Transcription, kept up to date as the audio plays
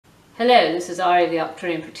Hello, this is Arya of the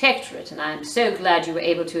Octorian Protectorate, and I am so glad you were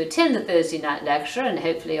able to attend the Thursday night lecture, and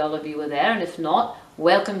hopefully all of you were there, and if not,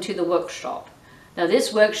 welcome to the workshop. Now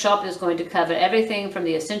this workshop is going to cover everything from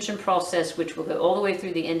the Ascension process, which will go all the way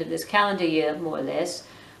through the end of this calendar year, more or less,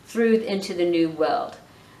 through into the new world.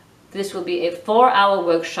 This will be a 4-hour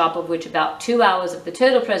workshop, of which about 2 hours of the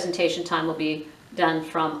total presentation time will be done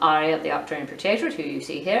from Arya of the Octorian Protectorate, who you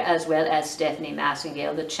see here, as well as Stephanie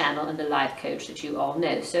Massengale, the channel and the life coach that you all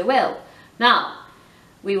know so well. Now,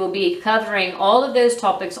 we will be covering all of those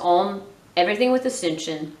topics on everything with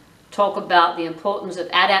Ascension, talk about the importance of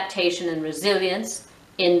adaptation and resilience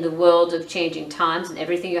in the world of changing times and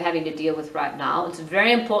everything you're having to deal with right now. It's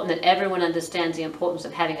very important that everyone understands the importance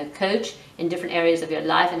of having a coach in different areas of your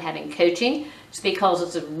life and having coaching. It's because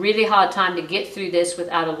it's a really hard time to get through this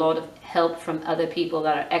without a lot of help from other people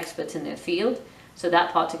that are experts in their field. So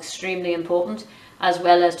that part's extremely important, as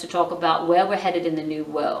well as to talk about where we're headed in the new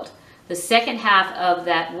world. The second half of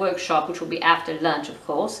that workshop, which will be after lunch, of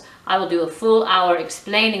course, I will do a full hour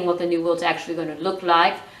explaining what the new world's actually going to look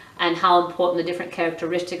like and how important the different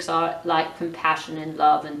characteristics are, like compassion and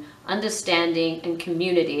love and understanding and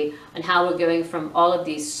community, and how we're going from all of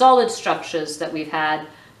these solid structures that we've had,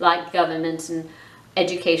 like governments and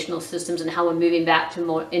educational systems, and how we're moving back to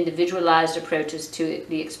more individualized approaches to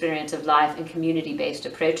the experience of life and community-based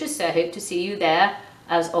approaches. So I hope to see you there.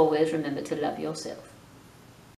 As always, remember to love yourself.